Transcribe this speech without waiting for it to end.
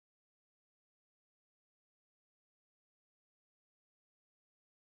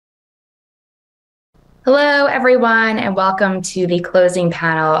Hello, everyone, and welcome to the closing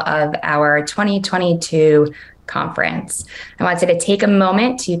panel of our 2022 conference. I wanted to take a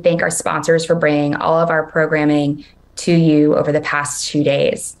moment to thank our sponsors for bringing all of our programming to you over the past 2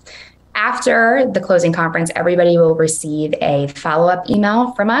 days. After the closing conference, everybody will receive a follow-up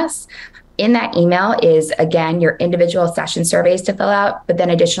email from us. In that email is, again, your individual session surveys to fill out, but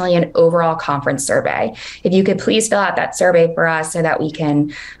then additionally an overall conference survey. If you could please fill out that survey for us so that we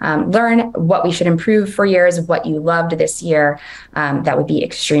can learn what we should improve for years, what you loved this year, that would be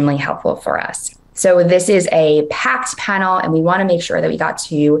extremely helpful for us. So this is a packed panel, and we want to make sure that we got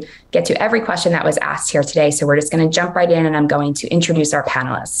to get to every question that was asked here today. So we're just going to jump right in, and I'm going to introduce our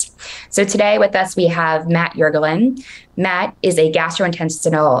panelists. So today with us, we have Matt Yurgelun. Matt is a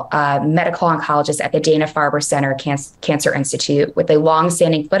gastrointestinal medical oncologist at the Dana-Farber Center Cancer Institute with a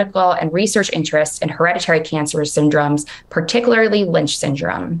longstanding clinical and research interest in hereditary cancer syndromes, particularly Lynch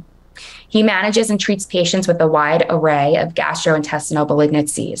syndrome. He manages and treats patients with a wide array of gastrointestinal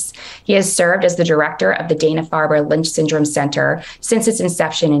malignancies. He has served as the director of the Dana-Farber Lynch Syndrome Center since its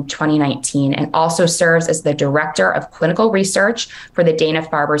inception in 2019, and also serves as the director of clinical research for the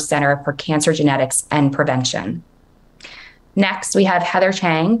Dana-Farber Center for Cancer Genetics and Prevention. Next, we have Heather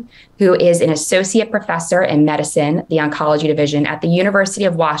Cheng, who is an associate professor in medicine, the oncology division at the University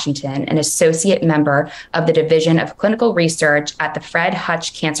of Washington, an associate member of the Division of Clinical Research at the Fred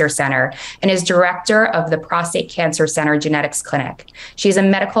Hutch Cancer Center, and is director of the Prostate Cancer Center Genetics Clinic. She's a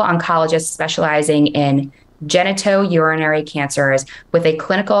medical oncologist specializing in genitourinary cancers with a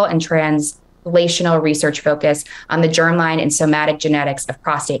clinical and translational research focus on the germline and somatic genetics of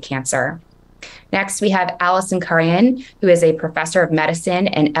prostate cancer. Next, we have Allison Kurian, who is a professor of medicine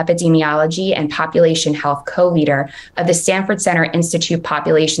and epidemiology and population health co-leader of the Stanford Center Institute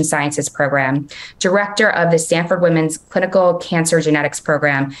Population Sciences Program, director of the Stanford Women's Clinical Cancer Genetics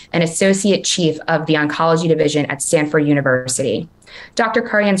Program, and associate chief of the oncology division at Stanford University. Dr.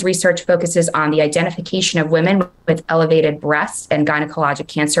 Kurian's research focuses on the identification of women with elevated breast and gynecologic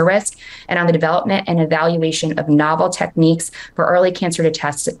cancer risk, and on the development and evaluation of novel techniques for early cancer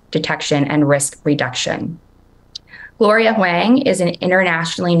detection and risk reduction. Gloria Huang is an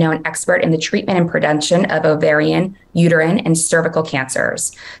internationally known expert in the treatment and prevention of ovarian, uterine, and cervical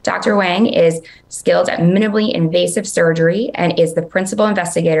cancers. Dr. Huang is skilled at minimally invasive surgery and is the principal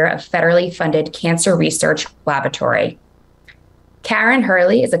investigator of federally funded Cancer Research Laboratory. Karen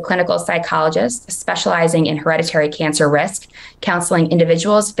Hurley is a clinical psychologist specializing in hereditary cancer risk, counseling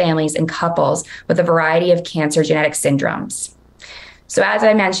individuals, families, and couples with a variety of cancer genetic syndromes. So as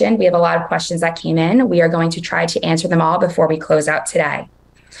I mentioned, we have a lot of questions that came in. We are going to try to answer them all before we close out today.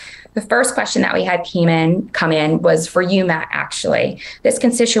 The first question that we had come in was for you, Matt, actually. This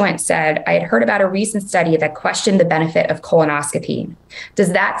constituent said, I had heard about a recent study that questioned the benefit of colonoscopy.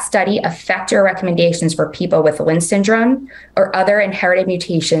 Does that study affect your recommendations for people with Lynch syndrome or other inherited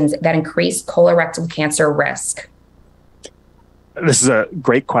mutations that increase colorectal cancer risk? This is a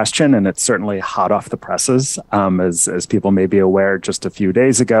great question, and it's certainly hot off the presses. As people may be aware, just a few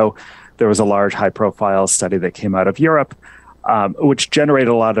days ago, there was a large high-profile study that came out of Europe, which generated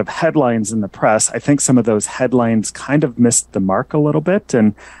a lot of headlines in the press. I think some of those headlines kind of missed the mark a little bit,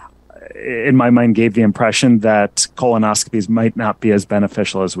 and in my mind gave the impression that colonoscopies might not be as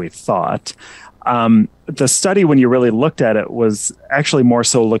beneficial as we thought. The study, when you really looked at it, was actually more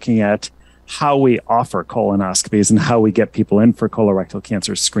so looking at how we offer colonoscopies and how we get people in for colorectal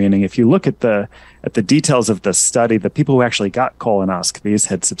cancer screening. If you look at the details of the study, the people who actually got colonoscopies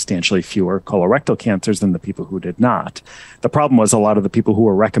had substantially fewer colorectal cancers than the people who did not. The problem was a lot of the people who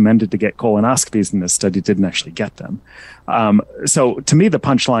were recommended to get colonoscopies in this study didn't actually get them. So to me, the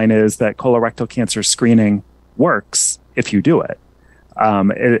punchline is that colorectal cancer screening works if you do it.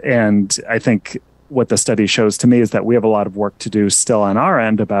 And I think what the study shows to me is that we have a lot of work to do still on our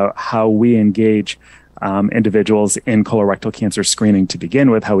end about how we engage individuals in colorectal cancer screening to begin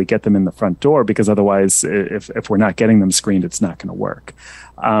with, how we get them in the front door, because otherwise, if we're not getting them screened, it's not going to work.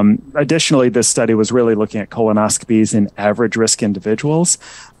 Additionally, this study was really looking at colonoscopies in average risk individuals,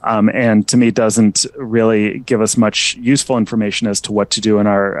 and to me doesn't really give us much useful information as to what to do in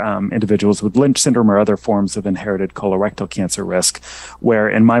our individuals with Lynch syndrome or other forms of inherited colorectal cancer risk, where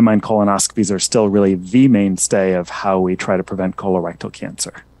in my mind, colonoscopies are still really the mainstay of how we try to prevent colorectal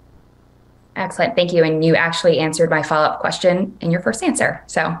cancer. Excellent. Thank you. And you actually answered my follow-up question in your first answer.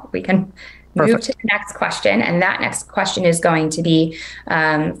 So we can move to the next question. And that next question is going to be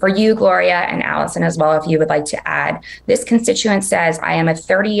for you, Gloria, and Allison as well, if you would like to add. This constituent says, I am a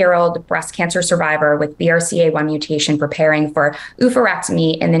 30-year-old breast cancer survivor with BRCA1 mutation preparing for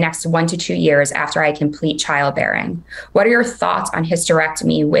oophorectomy in the next 1 to 2 years after I complete childbearing. What are your thoughts on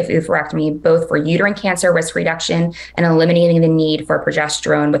hysterectomy with oophorectomy, both for uterine cancer risk reduction and eliminating the need for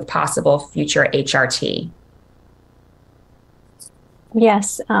progesterone with possible future HRT?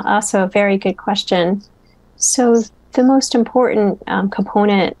 Yes, also a very good question. So the most important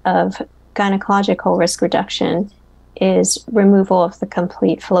component of gynecological risk reduction is removal of the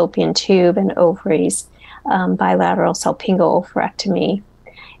complete fallopian tube and ovaries, bilateral salpingo oophorectomy.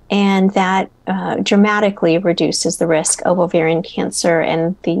 And that dramatically reduces the risk of ovarian cancer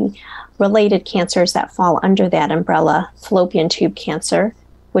and the related cancers that fall under that umbrella: fallopian tube cancer,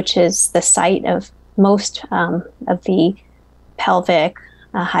 which is the site of most of the pelvic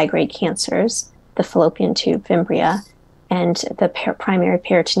high-grade cancers, the fallopian tube fimbria, and the primary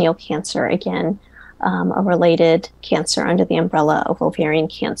peritoneal cancer, again, a related cancer under the umbrella of ovarian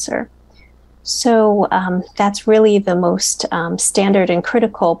cancer. So that's really the most standard and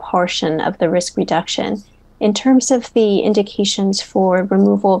critical portion of the risk reduction. In terms of the indications for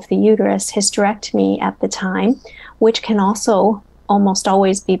removal of the uterus, hysterectomy at the time, which can also almost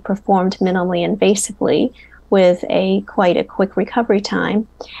always be performed minimally invasively with quite a quick recovery time,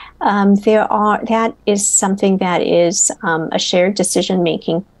 that is something that is a shared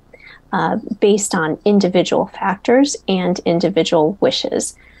decision-making based on individual factors and individual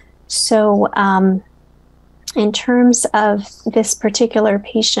wishes. So in terms of this particular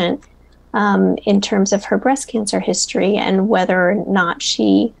patient, in terms of her breast cancer history and whether or not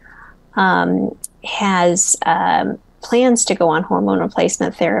she has plans to go on hormone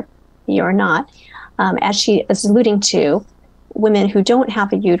replacement therapy or not, as she is alluding to, women who don't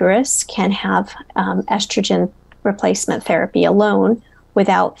have a uterus can have estrogen replacement therapy alone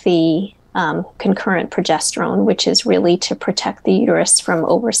without the concurrent progesterone, which is really to protect the uterus from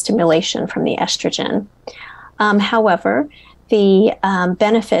overstimulation from the estrogen. However, the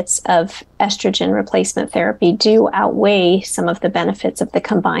benefits of estrogen replacement therapy do outweigh some of the benefits of the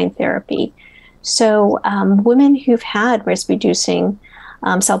combined therapy. So women who've had risk-reducing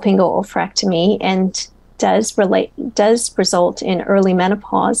salpingo oophorectomy and does result in early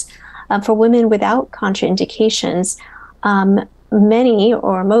menopause. For women without contraindications, many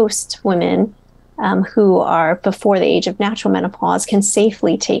or most women who are before the age of natural menopause can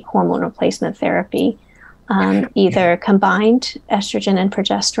safely take hormone replacement therapy, either combined estrogen and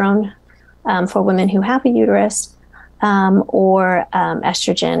progesterone for women who have a uterus, or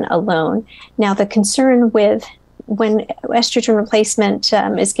estrogen alone. Now, the concern with when estrogen replacement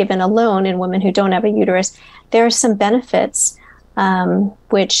is given alone in women who don't have a uterus, there are some benefits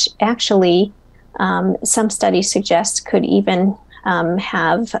which actually some studies suggest could even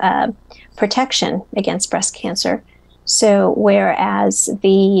have protection against breast cancer. So whereas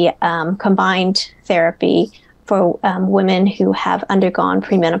the combined therapy for women who have undergone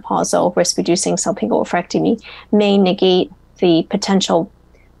premenopausal risk-reducing salpingo oophorectomy may negate the potential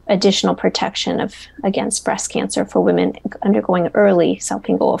additional protection against breast cancer for women undergoing early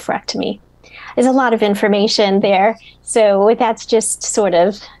salpingo oophorectomy. There's a lot of information there, so that's just sort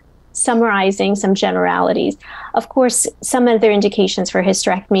of summarizing some generalities. Of course, some other indications for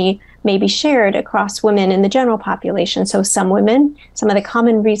hysterectomy may be shared across women in the general population. So some women, some of the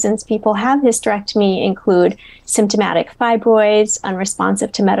common reasons people have hysterectomy include symptomatic fibroids,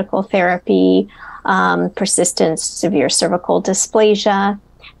 unresponsive to medical therapy, persistent severe cervical dysplasia,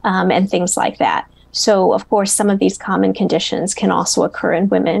 and things like that. So, of course, some of these common conditions can also occur in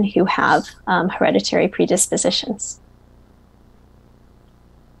women who have hereditary predispositions.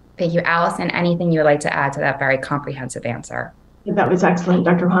 Thank you, Allison. Anything you would like to add to that very comprehensive answer? That was excellent,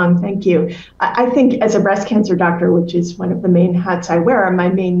 Dr. Huang. Thank you. I think as a breast cancer doctor, which is one of the main hats I wear, my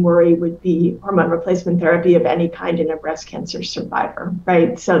main worry would be hormone replacement therapy of any kind in a breast cancer survivor,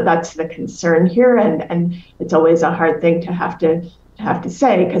 right? So that's the concern here. And it's always a hard thing to have to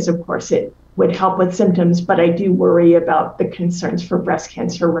say, because of course it would help with symptoms, but I do worry about the concerns for breast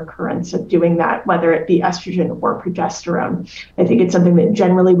cancer recurrence of doing that, whether it be estrogen or progesterone. I think it's something that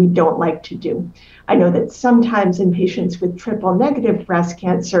generally we don't like to do. I know that sometimes in patients with triple negative breast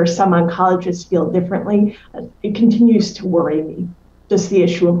cancer, some oncologists feel differently. It continues to worry me, just the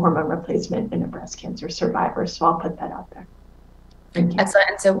issue of hormone replacement in a breast cancer survivor. So I'll put that out there. Thank you. Excellent.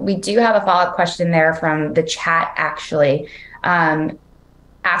 And so we do have a follow-up question there from the chat, actually,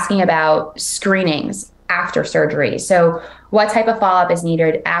 asking about screenings. after surgery. So what type of follow-up is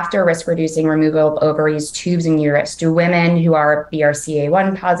needed after risk-reducing removal of ovaries, tubes, and uterus? Do women who are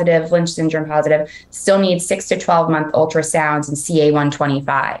BRCA1 positive, Lynch syndrome positive, still need 6 to 12-month ultrasounds and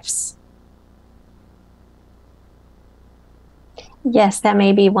CA125s? Yes, that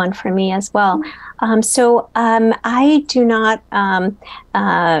may be one for me as well. I do not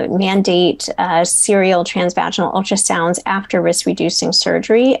mandate serial transvaginal ultrasounds after risk-reducing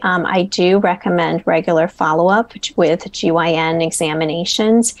surgery. I do recommend regular follow-up with GYN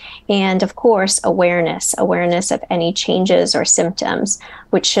examinations and, of course, awareness of any changes or symptoms,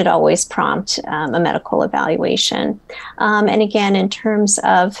 which should always prompt a medical evaluation. And again, in terms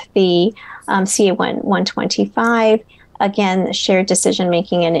of the CA125, again, shared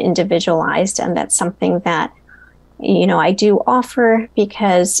decision-making and individualized, and that's something that, I do offer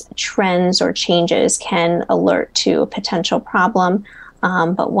because trends or changes can alert to a potential problem,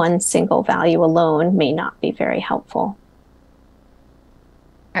 but one single value alone may not be very helpful.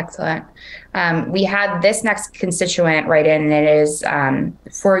 Excellent. We had this next constituent write in, and it is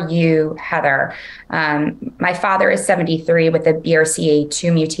for you, Heather. My father is 73 with a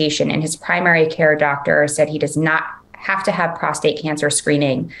BRCA2 mutation, and his primary care doctor said he does not have to have prostate cancer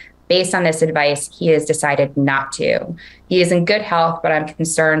screening. Based on this advice, he has decided not to. He is in good health, but I'm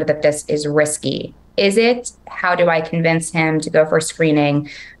concerned that this is risky. Is it? How do I convince him to go for screening?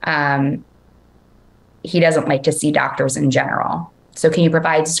 He doesn't like to see doctors in general. So can you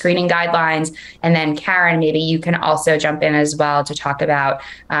provide screening guidelines? And then Karen, maybe you can also jump in as well to talk about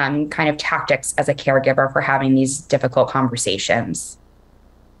kind of tactics as a caregiver for having these difficult conversations.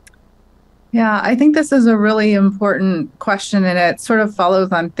 Yeah, I think this is a really important question, and it sort of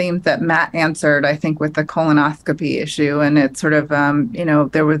follows on themes that Matt answered, I think, with the colonoscopy issue. And it's sort of,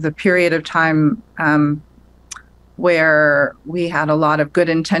 there was a period of time where we had a lot of good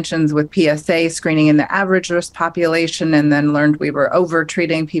intentions with PSA screening in the average risk population, and then learned we were over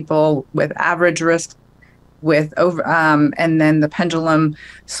treating people with average risk and then the pendulum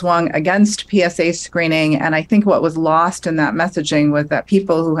swung against PSA screening. And I think what was lost in that messaging was that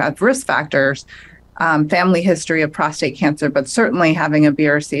people who have risk factors, family history of prostate cancer, but certainly having a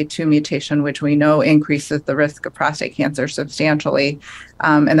BRCA2 mutation, which we know increases the risk of prostate cancer substantially.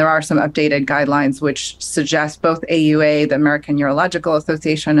 And there are some updated guidelines which suggest both AUA, the American Urological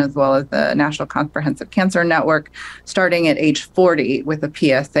Association, as well as the National Comprehensive Cancer Network, starting at age 40 with a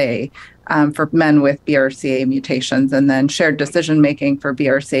PSA. For men with BRCA mutations, and then shared decision-making for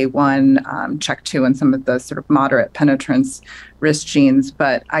BRCA1, CHEK2, and some of the sort of moderate penetrance risk genes.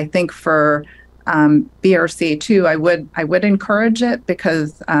 But I think for BRCA2, I would encourage it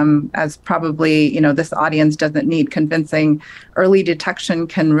because, as probably, this audience doesn't need convincing, early detection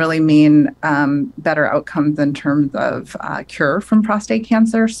can really mean better outcomes in terms of cure from prostate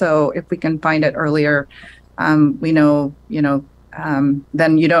cancer. So if we can find it earlier, we know,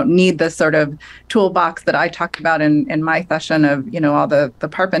 then you don't need the sort of toolbox that I talked about in my session of, all the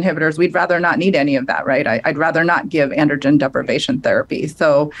PARP inhibitors. We'd rather not need any of that, right? I'd rather not give androgen deprivation therapy.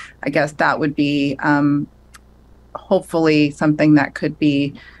 So I guess that would be hopefully something that could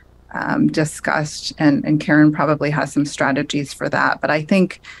be discussed, and Karen probably has some strategies for that. But I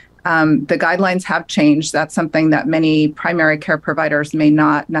think the guidelines have changed. That's something that many primary care providers may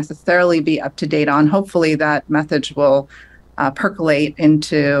not necessarily be up to date on. Hopefully that message will percolate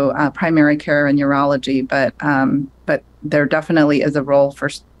into primary care and urology, but there definitely is a role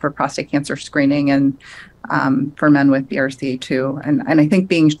for prostate cancer screening and for men with BRCA2, and I think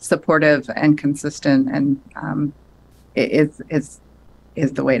being supportive and consistent and is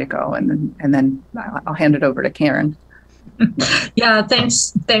the way to go. And then I'll hand it over to Karen. Yeah,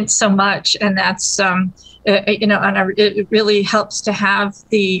 thanks so much. And that's and it really helps to have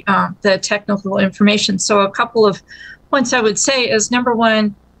the technical information. So a couple of points I would say is, number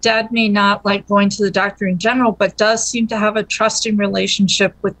one, Dad may not like going to the doctor in general, but does seem to have a trusting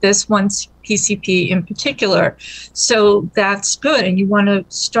relationship with this one PCP in particular. So that's good. And you want to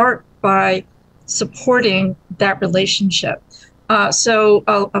start by supporting that relationship. So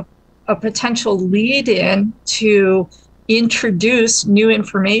a potential lead in to introduce new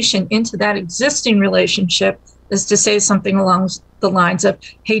information into that existing relationship is to say something along the lines of,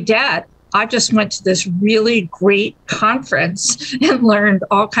 hey, Dad, I just went to this really great conference and learned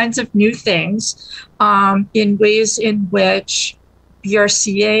all kinds of new things in ways in which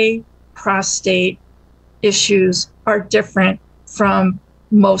BRCA prostate issues are different from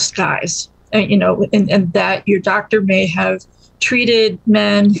most guys. And that your doctor may have treated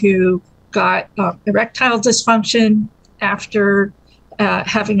men who got erectile dysfunction after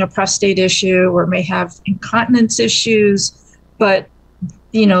having a prostate issue, or may have incontinence issues, but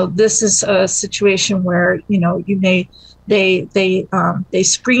this is a situation where, they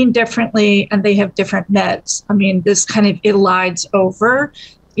screen differently and they have different meds. I mean, this kind of elides over,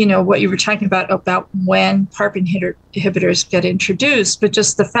 what you were talking about when PARP inhibitors get introduced, but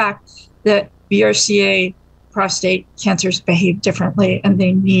just the fact that BRCA prostate cancers behave differently and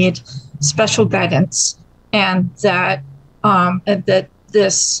they need special guidance, and that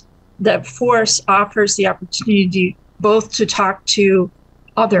that FORCE offers the opportunity both to talk to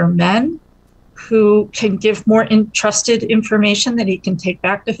other men who can give more trusted information that he can take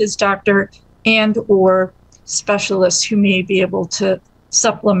back to his doctor, and or specialists who may be able to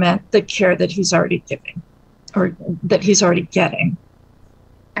supplement the care that he's already giving or that he's already getting.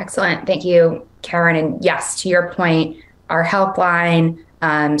 Excellent. Thank you, Karen. And yes, to your point, our helpline,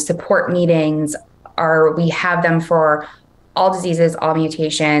 support meetings, we have them for all diseases, all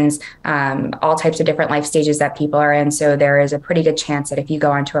mutations, all types of different life stages that people are in. So there is a pretty good chance that if you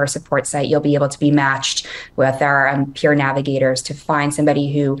go onto our support site, you'll be able to be matched with our peer navigators to find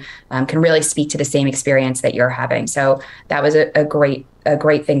somebody who can really speak to the same experience that you're having. So that was a great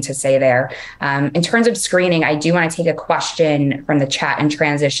thing to say there. In terms of screening, I do want to take a question from the chat and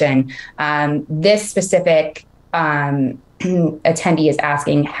transition. This specific attendee is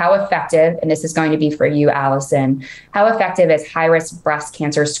asking how effective, and this is going to be for you, Allison, how effective is high-risk breast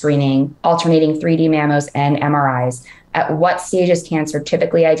cancer screening, alternating 3D mammos and MRIs? At what stage is cancer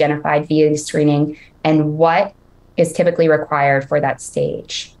typically identified via screening, and what is typically required for that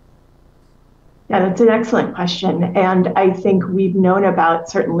stage? Yeah, that's an excellent question. And I think we've known about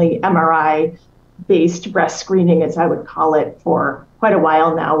certainly MRI-based breast screening, as I would call it, for quite a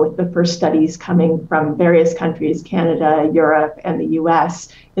while now, with the first studies coming from various countries, Canada, Europe, and the US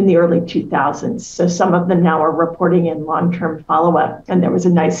in the early 2000s. So some of them now are reporting in long-term follow-up. And there was a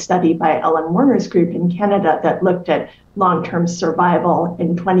nice study by Ellen Warner's group in Canada that looked at long-term survival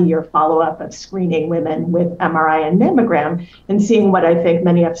in 20-year follow-up of screening women with MRI and mammogram, and seeing what I think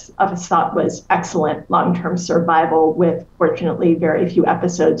many of us thought was excellent long-term survival, with fortunately very few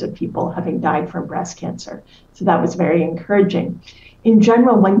episodes of people having died from breast cancer. So that was very encouraging. In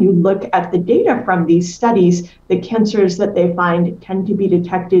general, when you look at the data from these studies, the cancers that they find tend to be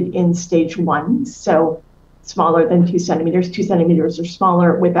detected in stage 1, so smaller than 2 centimeters. 2 centimeters or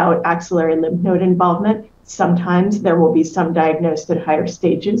smaller without axillary lymph node involvement. Sometimes there will be some diagnosed at higher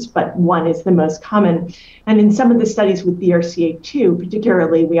stages, but 1 is the most common. And in some of the studies with BRCA2,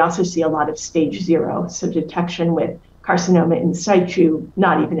 particularly, we also see a lot of stage 0, so detection with carcinoma in situ,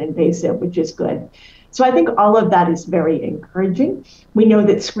 not even invasive, which is good. So I think all of that is very encouraging. We know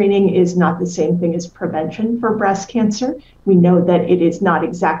that screening is not the same thing as prevention for breast cancer. We know that it is not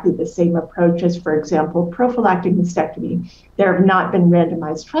exactly the same approach as, for example, prophylactic mastectomy. There have not been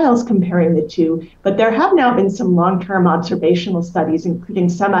randomized trials comparing the two, but there have now been some long-term observational studies, including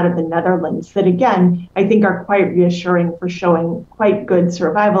some out of the Netherlands, that again, I think are quite reassuring for showing quite good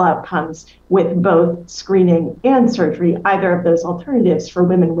survival outcomes with both screening and surgery, either of those alternatives for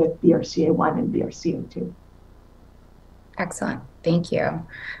women with BRCA1 and BRCA2. Excellent. Thank you.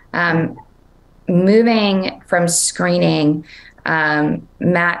 Moving from screening,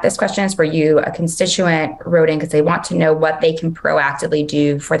 Matt, this question is for you. A constituent wrote in because they want to know what they can proactively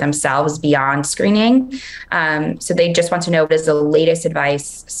do for themselves beyond screening. So they just want to know what is the latest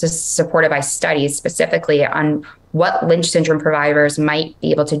advice supported by studies specifically on what Lynch syndrome survivors might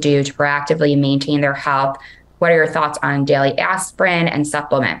be able to do to proactively maintain their health. What are your thoughts on daily aspirin and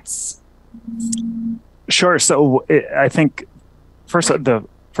supplements? Sure. So I think first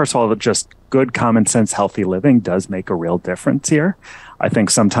of all, just good common sense, healthy living does make a real difference here. I think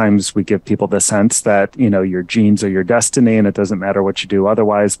sometimes we give people the sense that, your genes are your destiny and it doesn't matter what you do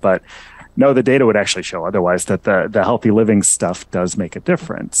otherwise. But no, the data would actually show otherwise, that the healthy living stuff does make a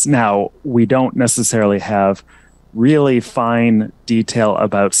difference. Now, we don't necessarily have really fine detail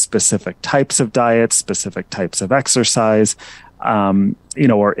about specific types of diets, specific types of exercise,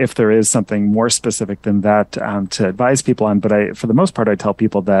 or if there is something more specific than that to advise people on. But for the most part, I tell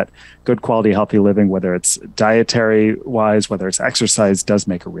people that good quality, healthy living, whether it's dietary wise, whether it's exercise, does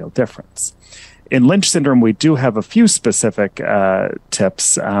make a real difference. In Lynch syndrome, we do have a few specific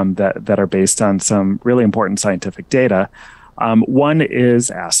tips that are based on some really important scientific data. One is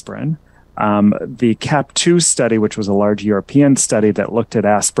aspirin. The CAP2 study, which was a large European study that looked at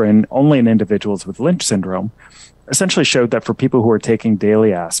aspirin only in individuals with Lynch syndrome, essentially showed that for people who were taking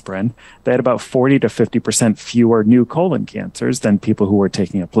daily aspirin, they had about 40 to 50% fewer new colon cancers than people who were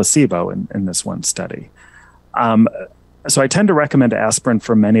taking a placebo in this one study. So I tend to recommend aspirin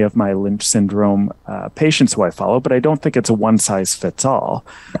for many of my Lynch syndrome patients who I follow, but I don't think it's a one-size-fits-all.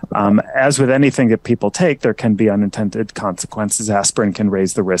 As with anything that people take, there can be unintended consequences. Aspirin can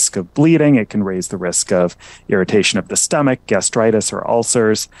raise the risk of bleeding. It can raise the risk of irritation of the stomach, gastritis, or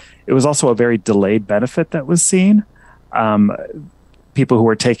ulcers. It was also a very delayed benefit that was seen. People who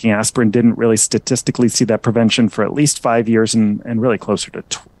were taking aspirin didn't really statistically see that prevention for at least 5 years and really closer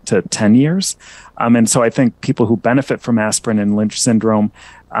to 10 years. And so I think people who benefit from aspirin in Lynch syndrome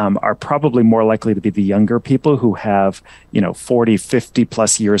are probably more likely to be the younger people who have, 40, 50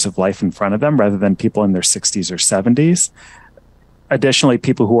 plus years of life in front of them rather than people in their 60s or 70s. Additionally,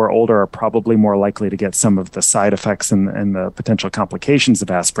 people who are older are probably more likely to get some of the side effects and the potential complications of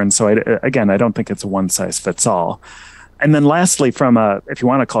aspirin. So I don't think it's a one size fits all. And then lastly, from if you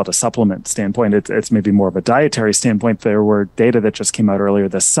want to call it a supplement standpoint, it's maybe more of a dietary standpoint. There were data that just came out earlier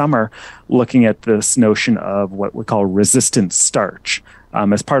this summer looking at this notion of what we call resistant starch.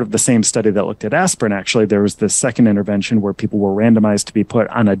 As part of the same study that looked at aspirin, actually, there was this second intervention where people were randomized to be put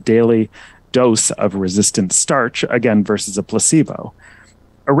on a daily dose of resistant starch, again, versus a placebo.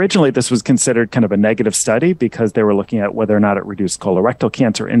 Originally, this was considered kind of a negative study because they were looking at whether or not it reduced colorectal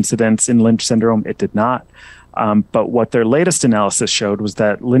cancer incidence in Lynch syndrome. It did not. But what their latest analysis showed was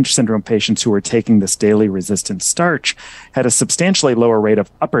that Lynch syndrome patients who were taking this daily resistant starch had a substantially lower rate of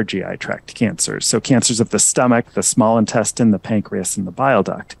upper GI tract cancers. So cancers of the stomach, the small intestine, the pancreas, and the bile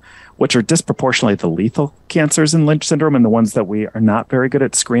duct, which are disproportionately the lethal cancers in Lynch syndrome and the ones that we are not very good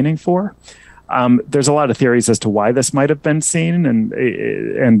at screening for. There's a lot of theories as to why this might have been seen,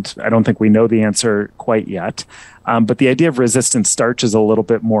 and I don't think we know the answer quite yet. But the idea of resistant starch is a little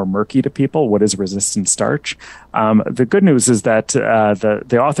bit more murky to people. What is resistant starch? The good news is that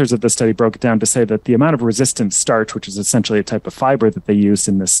the authors of the study broke it down to say that the amount of resistant starch, which is essentially a type of fiber that they used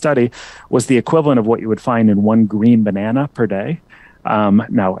in this study, was the equivalent of what you would find in one green banana per day.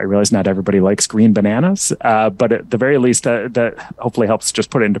 Now, I realize not everybody likes green bananas, but at the very least, that hopefully helps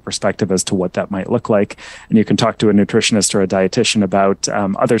just put it into perspective as to what that might look like. And you can talk to a nutritionist or a dietitian about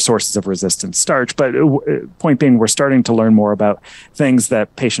other sources of resistant starch. But point being, we're starting to learn more about things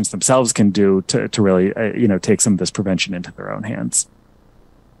that patients themselves can do to really, take some of this prevention into their own hands.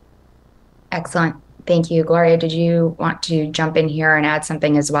 Excellent. Thank you. Gloria, did you want to jump in here and add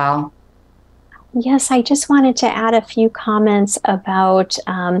something as well? Yes, I just wanted to add a few comments about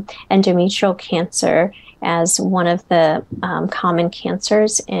endometrial cancer as one of the common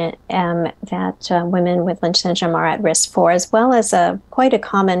cancers that women with Lynch syndrome are at risk for, as well as quite a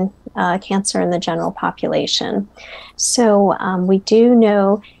common cancer in the general population. So we do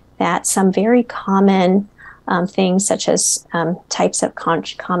know that some very common things, such as types of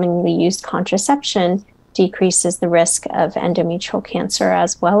commonly used contraception, decreases the risk of endometrial cancer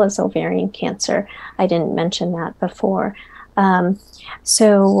as well as ovarian cancer. I didn't mention that before.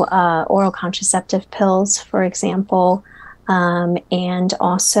 So oral contraceptive pills, for example, and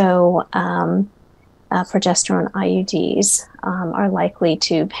also progesterone IUDs are likely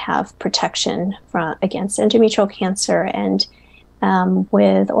to have protection against endometrial cancer. And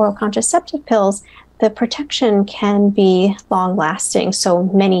with oral contraceptive pills, the protection can be long-lasting, so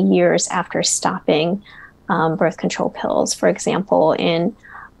many years after stopping birth control pills. For example, in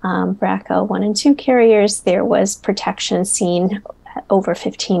BRCA1 and 2 carriers, there was protection seen over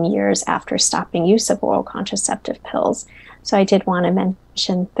 15 years after stopping use of oral contraceptive pills. So I did want to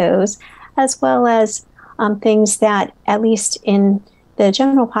mention those, as well as things that, at least in the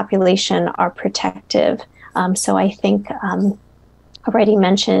general population, are protective. So I think already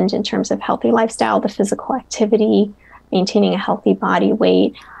mentioned in terms of healthy lifestyle, the physical activity, maintaining a healthy body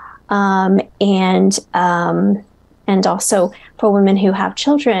weight, and also for women who have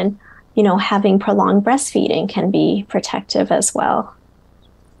children, having prolonged breastfeeding can be protective as well.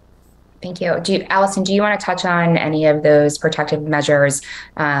 Thank you. Allison, do you want to touch on any of those protective measures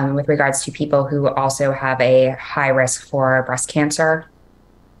with regards to people who also have a high risk for breast cancer?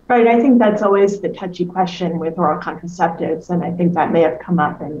 Right. I think that's always the touchy question with oral contraceptives, and I think that may have come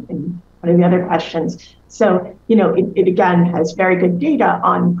up in one of the other questions. So, it again has very good data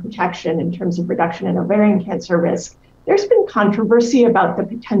on protection in terms of reduction in ovarian cancer risk. There's been controversy about the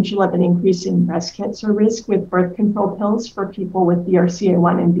potential of an increase in breast cancer risk with birth control pills for people with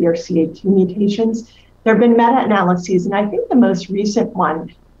BRCA1 and BRCA2 mutations. There have been meta-analyses, and I think the most recent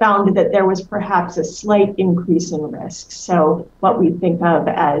one found that there was perhaps a slight increase in risk. So what we think of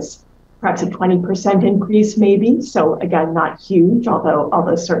as perhaps a 20% increase maybe. So again, not huge,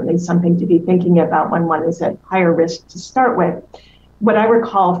 although certainly something to be thinking about when one is at higher risk to start with. What I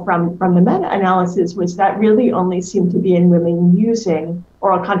recall from the meta-analysis was that really only seemed to be in women using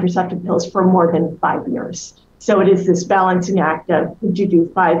oral contraceptive pills for more than 5 years. So it is this balancing act of, would you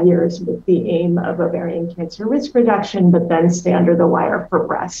do 5 years with the aim of ovarian cancer risk reduction, but then stay under the wire for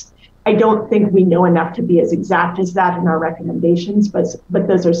breast? I don't think we know enough to be as exact as that in our recommendations, but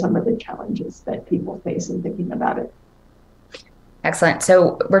those are some of the challenges that people face in thinking about it. Excellent.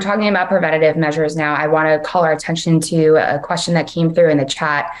 So we're talking about preventative measures now. I want to call our attention to a question that came through in the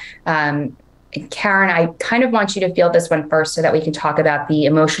chat. Karen, I kind of want you to field this one first so that we can talk about the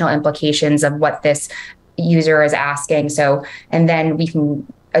emotional implications of what this user is asking. So, and then we can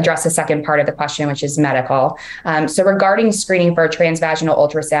address the second part of the question, which is medical. So regarding screening for transvaginal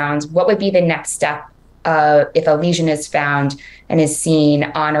ultrasounds, what would be the next step if a lesion is found and is seen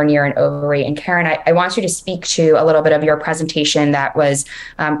on or near an ovary? And Karen, I want you to speak to a little bit of your presentation that was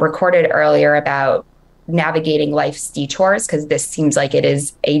recorded earlier about navigating life's detours, because this seems like it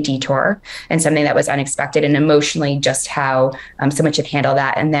is a detour and something that was unexpected, and emotionally just how someone should handle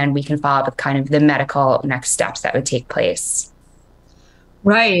that. And then we can follow up with kind of the medical next steps that would take place.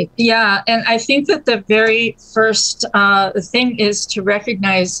 Right. Yeah. And I think that the very first thing is to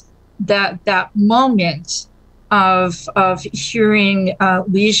recognize that moment of hearing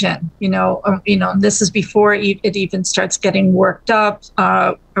lesion, this is before it even starts getting worked up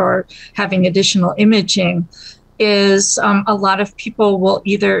or having additional imaging, is a lot of people will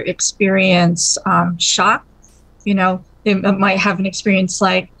either experience shock, they might have an experience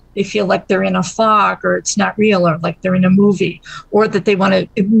like they feel like they're in a fog or it's not real or like they're in a movie, or that they want to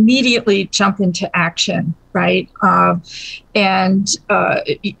immediately jump into action, right?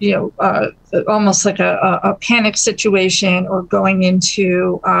 Almost like a panic situation, or going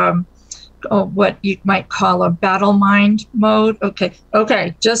into what you might call a battle mind mode.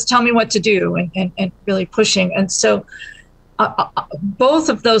 Okay, just tell me what to do, and really pushing. And so both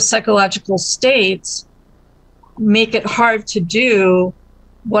of those psychological states make it hard to do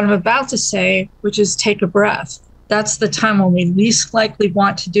what I'm about to say, which is take a breath. That's the time when we least likely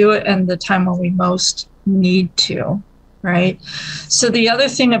want to do it, and the time when we most need to, right? So the other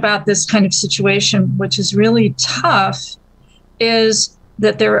thing about this kind of situation, which is really tough, is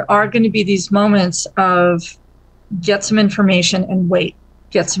that there are going to be these moments of get some information and wait,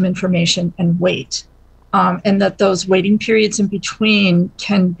 get some information and wait. And that those waiting periods in between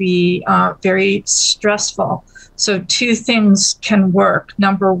can be very stressful. So two things can work.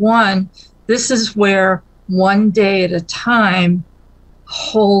 Number one, this is where one day at a time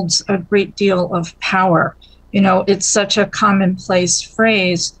holds a great deal of power. It's such a commonplace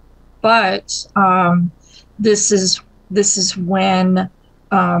phrase, but this is when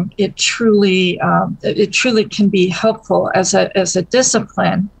it truly can be helpful as a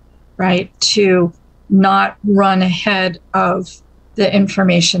discipline, right? To not run ahead of the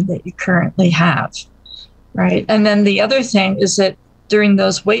information that you currently have, right? And then the other thing is that during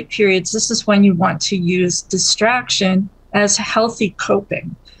those wait periods, this is when you want to use distraction as healthy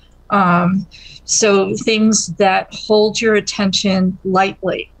coping. So things that hold your attention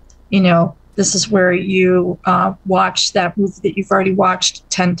lightly, this is where you watch that movie that you've already watched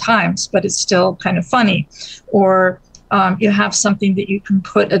 10 times, but it's still kind of funny. Or you have something that you can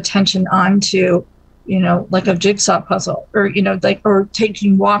put attention onto, like a jigsaw puzzle, or, or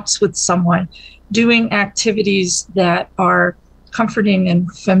taking walks with someone, doing activities that are comforting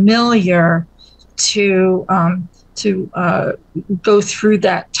and familiar to go through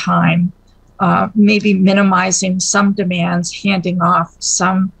that time, maybe minimizing some demands, handing off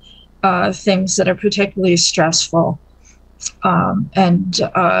some things that are particularly stressful. And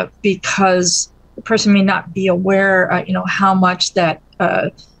because the person may not be aware, how much that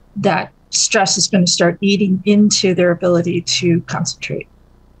stress is going to start eating into their ability to concentrate.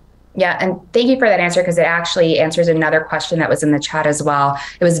 Yeah, and thank you for that answer, because it actually answers another question that was in the chat as well.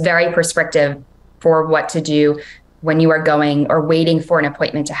 It was very prescriptive for what to do when you are going or waiting for an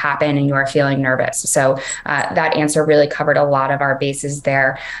appointment to happen and you are feeling nervous. So that answer really covered a lot of our bases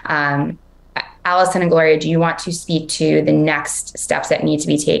there. Allison and Gloria, do you want to speak to the next steps that need to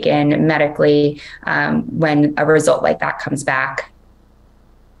be taken medically when a result like that comes back?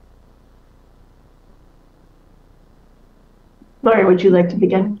 Gloria, would you like to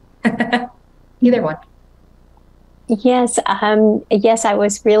begin? Either one. Yes, I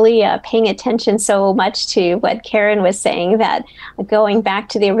was really paying attention so much to what Karen was saying that going back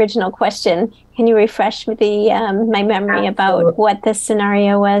to the original question, can you refresh my memory about what the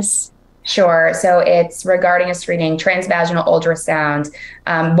scenario was? Sure. So it's regarding a screening, transvaginal ultrasound.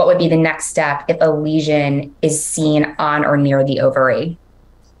 What would be the next step if a lesion is seen on or near the ovary?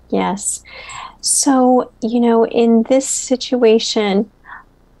 Yes. So, in this situation,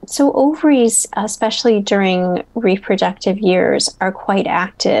 so ovaries, especially during reproductive years, are quite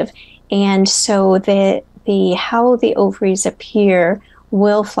active. And so how the ovaries appear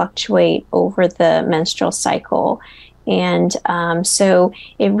will fluctuate over the menstrual cycle. And so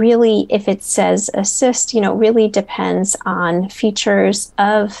it really, if it says a cyst, really depends on features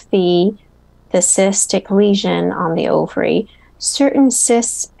of the cystic lesion on the ovary. Certain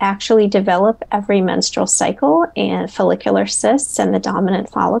cysts actually develop every menstrual cycle, and follicular cysts and the dominant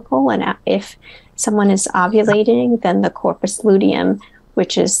follicle. And if someone is ovulating, then the corpus luteum,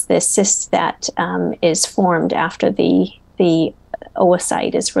 which is the cyst that is formed after the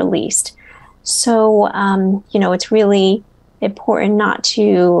oocyte is released. So, it's really important not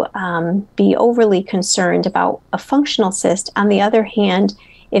to be overly concerned about a functional cyst. On the other hand,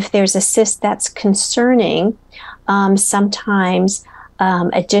 if there's a cyst that's concerning, sometimes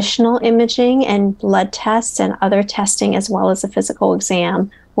additional imaging and blood tests and other testing, as well as a physical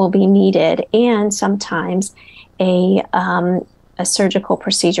exam, will be needed. And sometimes a surgical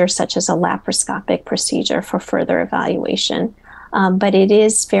procedure, such as a laparoscopic procedure, for further evaluation. But it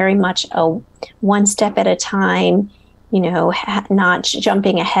is very much a one step at a time, not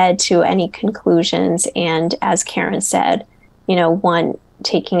jumping ahead to any conclusions. And as Karen said,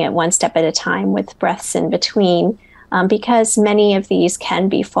 taking it one step at a time with breaths in between, because many of these can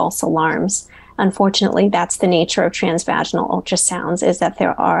be false alarms. Unfortunately, that's the nature of transvaginal ultrasounds, is that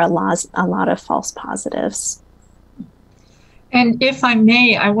there are a lot of false positives. And if I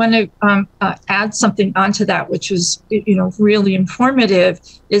may, I want to add something onto that, which is, really informative,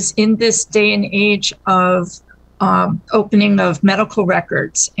 is in this day and age of opening of medical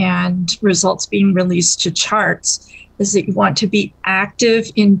records and results being released to charts, is that you want to be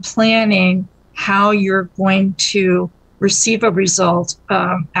active in planning how you're going to receive a result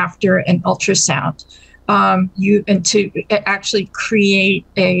after an ultrasound. And to actually create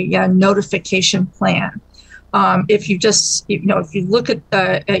a notification plan. If you just, if you look at,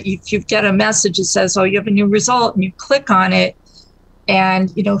 if you get a message that says, oh, you have a new result, and you click on it, and,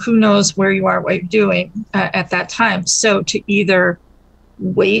 who knows where you are, what you're doing at that time. So to either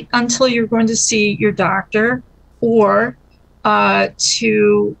wait until you're going to see your doctor, or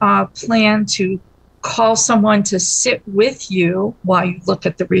to plan to call someone to sit with you while you look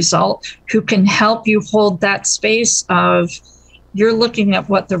at the result, who can help you hold that space of, you're looking at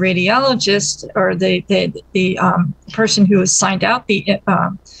what the radiologist or the person who has signed out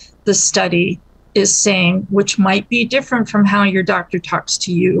the study is saying, which might be different from how your doctor talks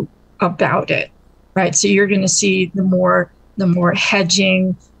to you about it, right? So you're going to see the more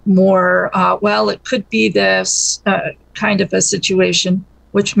hedging, more, well, it could be this kind of a situation,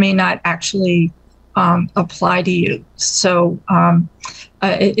 which may not actually apply to you. So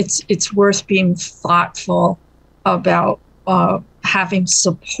it's worth being thoughtful about having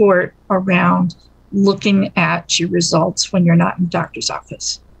support around looking at your results when you're not in the doctor's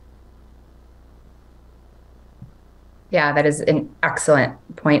office. Yeah, that is an excellent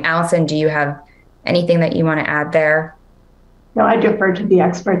point. Allison, do you have anything that you want to add there? No, I defer to the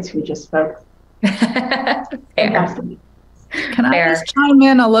experts who just spoke. Can I just chime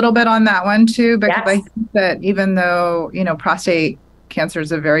in a little bit on that one too? Because yes. I think that even though, prostate cancer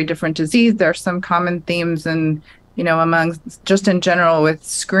is a very different disease, there are some common themes and, among just in general with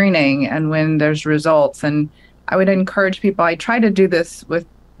screening and when there's results. And I would encourage people, I try to do this with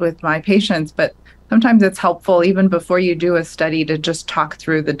my patients, but sometimes it's helpful even before you do a study to just talk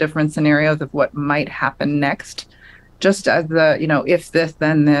through the different scenarios of what might happen next. Just as the, if this,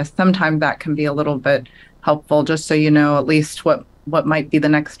 then this, sometimes that can be a little bit helpful, just so at least what might be the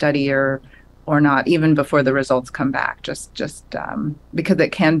next study or not, even before the results come back, just because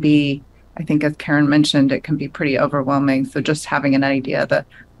it can be, I think as Karen mentioned, it can be pretty overwhelming. So just having an idea that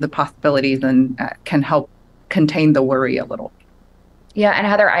the possibilities and can help contain the worry a little. Yeah, and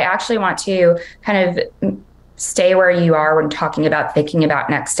Heather, I actually want to kind of stay where you are when thinking about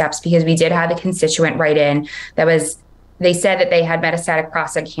next steps, because we did have a constituent write in they said that they had metastatic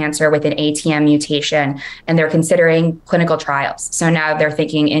prostate cancer with an ATM mutation, and they're considering clinical trials. So now they're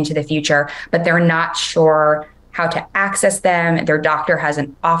thinking into the future, but they're not sure how to access them. Their doctor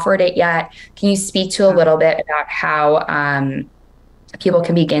hasn't offered it yet. Can you speak to a little bit about how people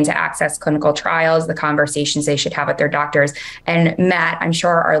can begin to access clinical trials, the conversations they should have with their doctors? And Matt, I'm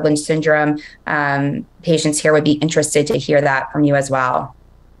sure our Lynch syndrome patients here would be interested to hear that from you as well.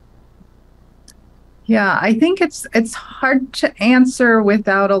 Yeah, I think it's hard to answer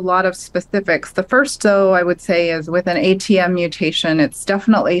without a lot of specifics. The first, though, I would say is with an ATM mutation, it's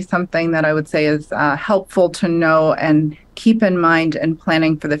definitely something that I would say is helpful to know and keep in mind in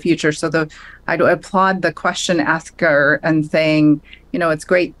planning for the future. So I'd applaud the question asker and saying, it's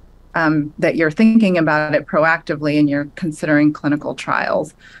great that you're thinking about it proactively and you're considering clinical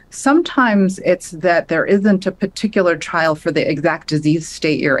trials. Sometimes it's that there isn't a particular trial for the exact disease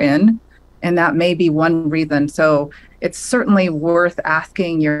state you're in, and that may be one reason. So it's certainly worth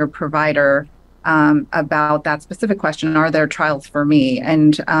asking your provider about that specific question. Are there trials for me?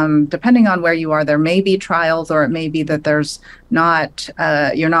 And depending on where you are, there may be trials, or it may be that there's not,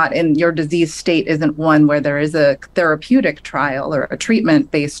 you're not in, your disease state isn't one where there is a therapeutic trial or a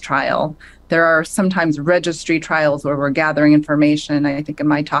treatment-based trial. There are sometimes registry trials where we're gathering information. I think in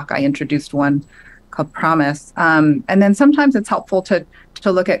my talk, I introduced one called Promise. And then sometimes it's helpful to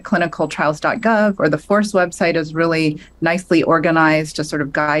look at clinicaltrials.gov, or the FORCE website is really nicely organized to sort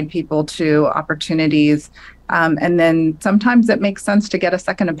of guide people to opportunities. And then sometimes it makes sense to get a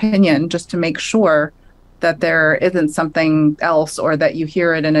second opinion just to make sure that there isn't something else, or that you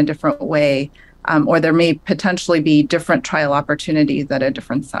hear it in a different way, or there may potentially be different trial opportunities at a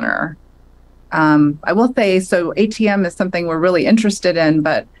different center. I will say, so ATM is something we're really interested in,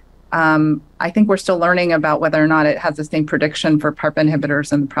 but I think we're still learning about whether or not it has the same prediction for PARP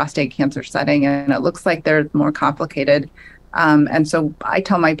inhibitors in the prostate cancer setting, and it looks like they're more complicated. And so I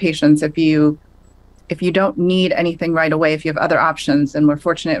tell my patients, if you don't need anything right away, if you have other options, and we're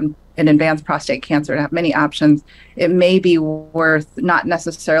fortunate in advanced prostate cancer to have many options, it may be worth not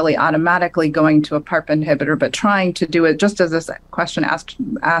necessarily automatically going to a PARP inhibitor, but trying to do it just as this question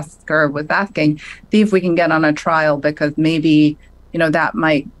asker was asking, see if we can get on a trial, because maybe that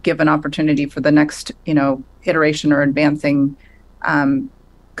might give an opportunity for the next, iteration or advancing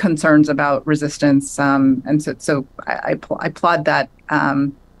concerns about resistance. And so I applaud that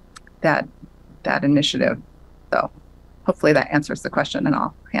initiative. So hopefully that answers the question, and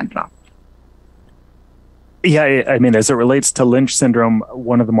I'll hand it off. Yeah, I mean, as it relates to Lynch syndrome,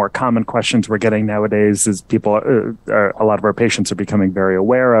 one of the more common questions we're getting nowadays is a lot of our patients are becoming very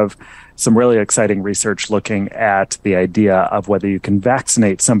aware of some really exciting research looking at the idea of whether you can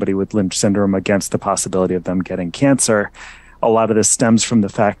vaccinate somebody with Lynch syndrome against the possibility of them getting cancer. A lot of this stems from the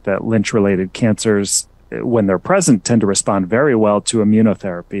fact that Lynch-related cancers, when they're present, tend to respond very well to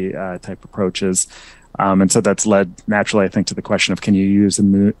immunotherapy type approaches. And so that's led naturally, I think, to the question of, can you use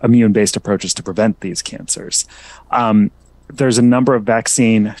immune-based approaches to prevent these cancers? There's a number of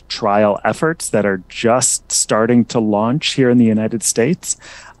vaccine trial efforts that are just starting to launch here in the United States,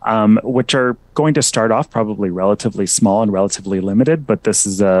 which are going to start off probably relatively small and relatively limited, but this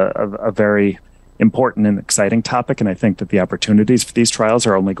is a very important and exciting topic, and I think that the opportunities for these trials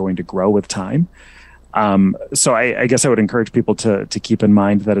are only going to grow with time. So I guess I would encourage people to keep in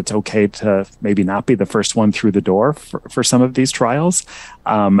mind that it's okay to maybe not be the first one through the door for some of these trials,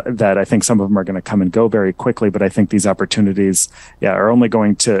 that I think some of them are going to come and go very quickly, but I think these opportunities are only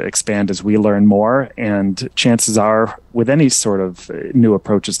going to expand as we learn more. And chances are, with any sort of new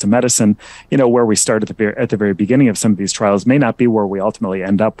approaches to medicine, where we start at the very beginning of some of these trials may not be where we ultimately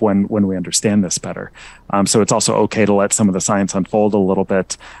end up when we understand this better. So it's also okay to let some of the science unfold a little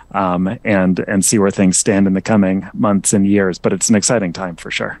bit, and see where things stand in the coming months and years. But it's an exciting time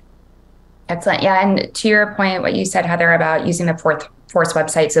for sure. Excellent. Yeah. And to your point, what you said, Heather, about using the FORCE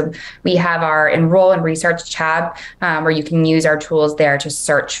website. So we have our Enroll and Research tab, where you can use our tools there to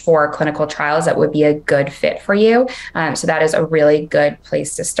search for clinical trials that would be a good fit for you. So that is a really good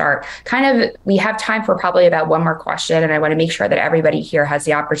place to start. We have time for probably about one more question, and I want to make sure that everybody here has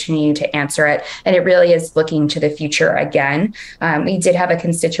the opportunity to answer it. And it really is looking to the future again. We did have a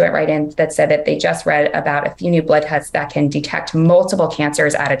constituent write in that said that they just read about a few new blood tests that can detect multiple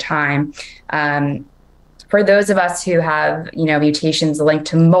cancers at a time. For those of us who have, mutations linked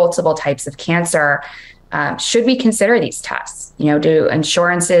to multiple types of cancer, should we consider these tests? Do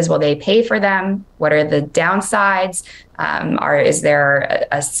insurances, will they pay for them? What are the downsides? Is there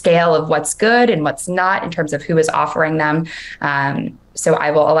a scale of what's good and what's not in terms of who is offering them? So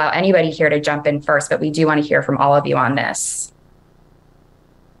I will allow anybody here to jump in first, but we do want to hear from all of you on this.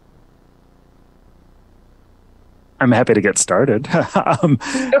 I'm happy to get started.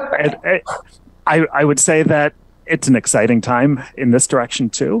 I would say that it's an exciting time in this direction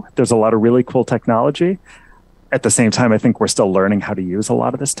too. There's a lot of really cool technology. At the same time, I think we're still learning how to use a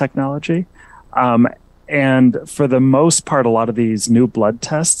lot of this technology. And for the most part, a lot of these new blood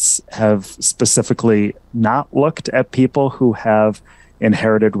tests have specifically not looked at people who have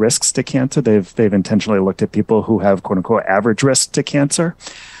inherited risks to cancer. They've intentionally looked at people who have quote unquote average risk to cancer.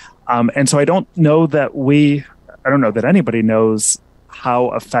 And so I don't know that anybody knows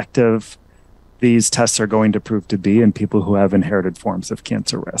how effective these tests are going to prove to be in people who have inherited forms of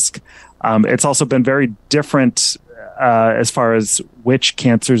cancer risk. It's also been very different as far as which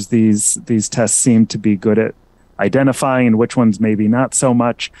cancers these tests seem to be good at identifying and which ones maybe not so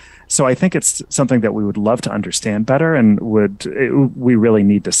much. So I think it's something that we would love to understand better, and we really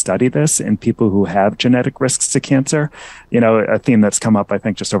need to study this in people who have genetic risks to cancer. A theme that's come up, I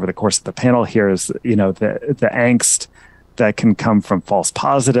think, just over the course of the panel here is, the angst that can come from false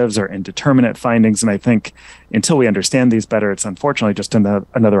positives or indeterminate findings. And I think until we understand these better, it's unfortunately just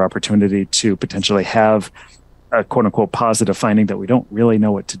another opportunity to potentially have a quote unquote positive finding that we don't really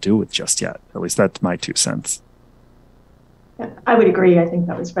know what to do with just yet. At least that's my 2 cents. I would agree. I think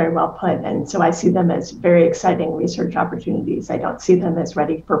that was very well put. And so I see them as very exciting research opportunities. I don't see them as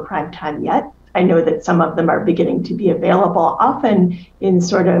ready for prime time yet. I know that some of them are beginning to be available, often in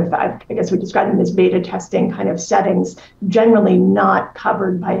sort of, I guess we describe them as beta testing kind of settings, generally not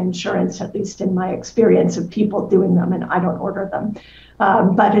covered by insurance, at least in my experience of people doing them, and I don't order them.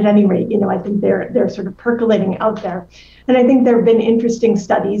 But at any rate, I think they're sort of percolating out there. And I think there have been interesting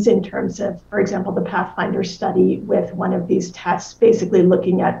studies in terms of, for example, the Pathfinder study with one of these tests, basically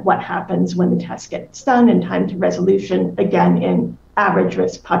looking at what happens when the test gets done and time to resolution, again, in average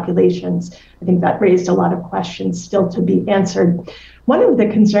risk populations. I think that raised a lot of questions still to be answered. One of the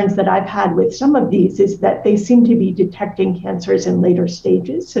concerns that I've had with some of these is that they seem to be detecting cancers in later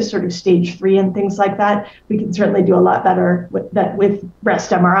stages, so sort of stage 3 and things like that. We can certainly do a lot better with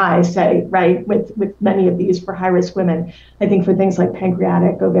breast MRI, say, right, with many of these for high-risk women. I think for things like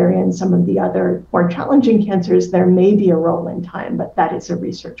pancreatic, ovarian, some of the other more challenging cancers, there may be a role in time, but that is a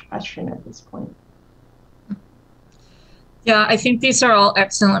research question at this point. Yeah, I think these are all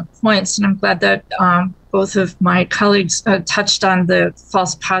excellent points, and I'm glad that both of my colleagues touched on the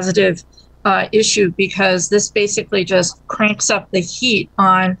false positive issue, because this basically just cranks up the heat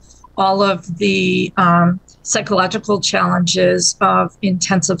on all of the psychological challenges of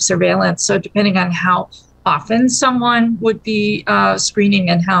intensive surveillance. So depending on how often someone would be screening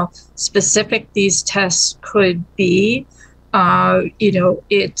and how specific these tests could be,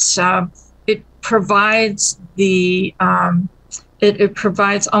 it provides it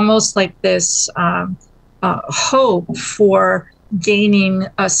provides almost like this hope for gaining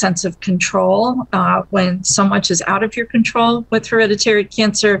a sense of control when so much is out of your control with hereditary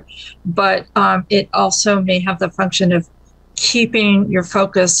cancer, but it also may have the function of keeping your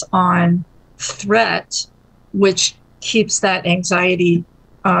focus on threat, which keeps that anxiety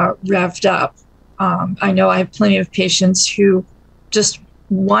revved up. I know I have plenty of patients who just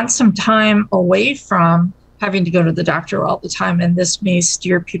want some time away from having to go to the doctor all the time, and this may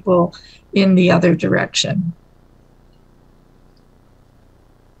steer people in the other direction.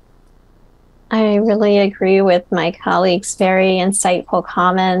 I really agree with my colleagues' very insightful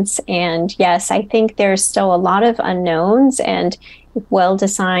comments. And yes, I think there's still a lot of unknowns, and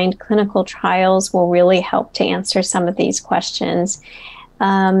well-designed clinical trials will really help to answer some of these questions.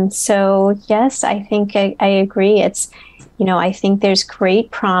 So yes, I think I agree. I think there's great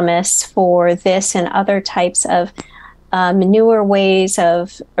promise for this and other types of newer ways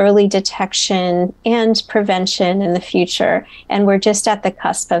of early detection and prevention in the future. And we're just at the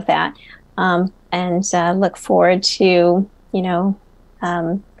cusp of that. And look forward to,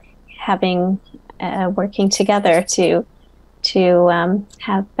 working together to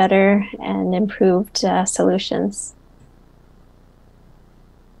have better and improved solutions.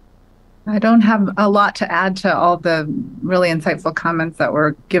 I don't have a lot to add to all the really insightful comments that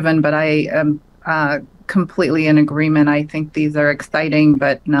were given, but I am completely in agreement. I think these are exciting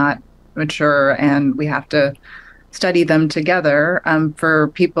but not mature, and we have to study them together. For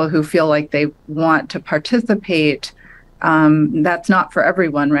people who feel like they want to participate, that's not for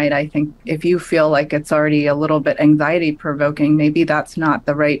everyone, right? I think if you feel like it's already a little bit anxiety provoking, maybe that's not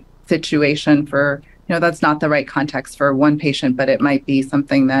the right situation for, that's not the right context for one patient, but it might be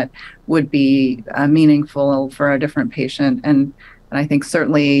something that would be meaningful for a different patient. And I think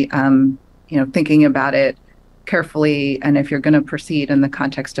certainly, thinking about it carefully, and if you're going to proceed in the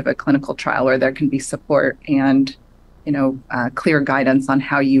context of a clinical trial where there can be support and clear guidance on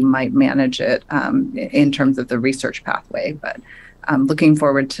how you might manage it in terms of the research pathway. But looking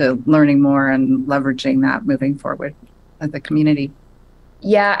forward to learning more and leveraging that moving forward as a community.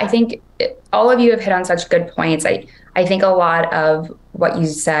 Yeah, I think all of you have hit on such good points. I think a lot of what you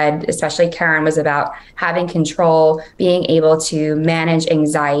said, especially Karen, was about having control, being able to manage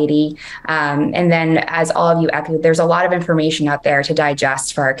anxiety. And then, as all of you echoed, there's a lot of information out there to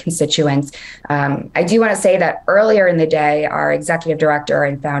digest for our constituents. I do want to say that earlier in the day, our executive director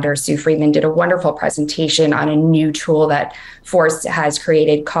and founder, Sue Friedman, did a wonderful presentation on a new tool that Force has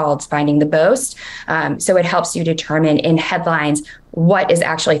created called Finding the Boast. So it helps you determine in headlines what is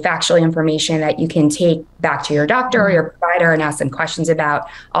actually factual information that you can take back to your doctor or your provider and ask them questions about.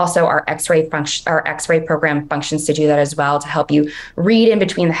 Also, our X-ray program functions to do that as well, to help you read in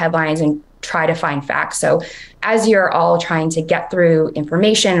between the headlines and try to find facts. So as you're all trying to get through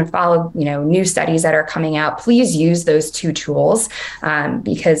information and follow, new studies that are coming out, please use those two tools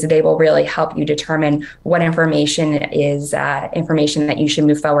because they will really help you determine what information is information that you should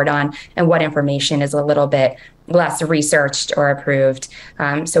move forward on and what information is a little bit less researched or approved.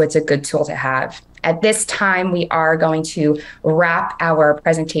 So it's a good tool to have. At this time, we are going to wrap our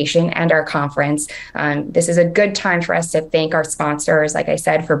presentation and our conference. This is a good time for us to thank our sponsors, like I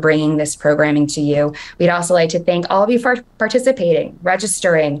said, for bringing this programming to you. We'd also like to thank all of you for participating,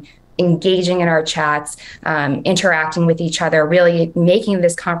 registering, engaging in our chats, interacting with each other, really making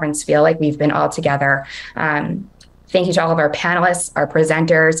this conference feel like we've been all together. Thank you to all of our panelists, our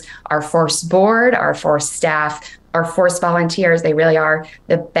presenters, our FORCE board, our FORCE staff, our FORCE volunteers. They really are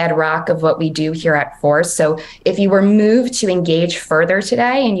the bedrock of what we do here at FORCE. So if you were moved to engage further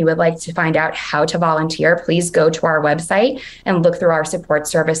today and you would like to find out how to volunteer, please go to our website and look through our support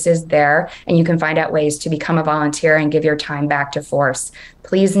services there, and you can find out ways to become a volunteer and give your time back to FORCE.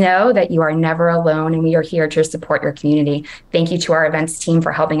 Please know that you are never alone, and we are here to support your community. Thank you to our events team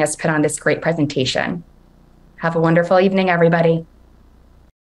for helping us put on this great presentation. Have a wonderful evening, everybody.